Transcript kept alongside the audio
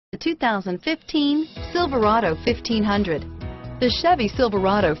The 2015 Silverado 1500. The Chevy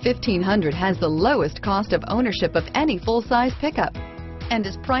Silverado 1500 has the lowest cost of ownership of any full-size pickup and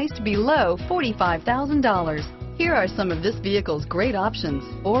is priced below $45,000. Here are some of this vehicle's great options: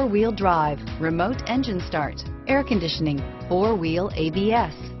 four-wheel drive, remote engine start, air conditioning, four-wheel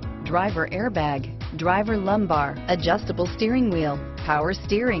ABS, driver airbag, driver lumbar, adjustable steering wheel, power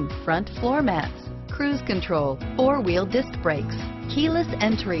steering, front floor mats, cruise control, four-wheel disc brakes, keyless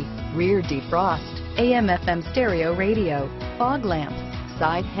entry, rear defrost, AM/FM stereo radio, fog lamps,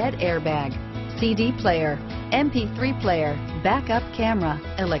 side head airbag, CD player, MP3 player, backup camera,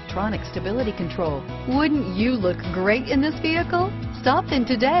 electronic stability control. Wouldn't you look great in this vehicle? Stop in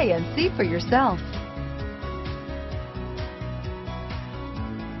today and see for yourself.